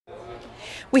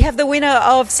We have the winner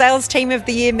of Sales Team of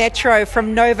the Year Metro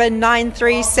from Nova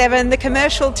 937, the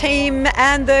commercial team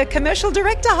and the commercial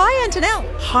director. Hi, Antonelle.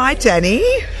 Hi, Danny.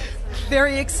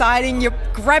 Very exciting. You're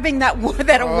grabbing that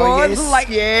award,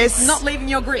 Yes. It's not leaving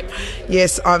your grip.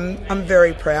 Yes, I'm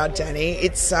very proud, Danny.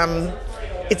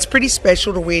 It's pretty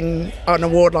special to win an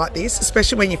award like this,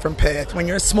 especially when you're from Perth. When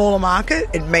you're a smaller market,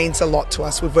 it means a lot to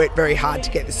us. We've worked very hard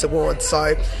to get this award,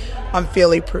 so I'm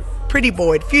feeling pretty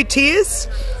buoyed. A few tears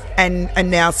and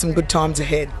now some good times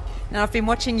ahead. Now, I've been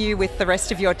watching you with the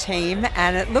rest of your team,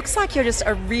 and it looks like you're just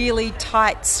a really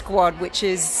tight squad, which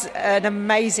is an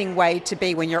amazing way to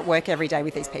be when you're at work every day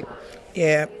with these people.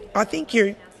 Yeah, I think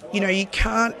you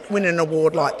can't win an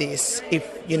award like this if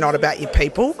you're not about your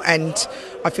people, and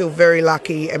I feel very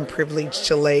lucky and privileged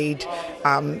to lead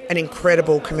an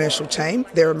incredible commercial team.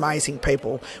 They're amazing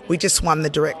people. We just won the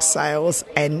direct sales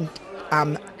and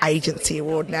agency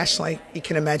award nationally. You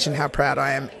can imagine how proud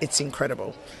I am. It's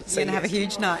incredible. You're going to have a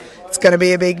huge night. It's going to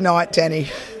be a big night, Danny.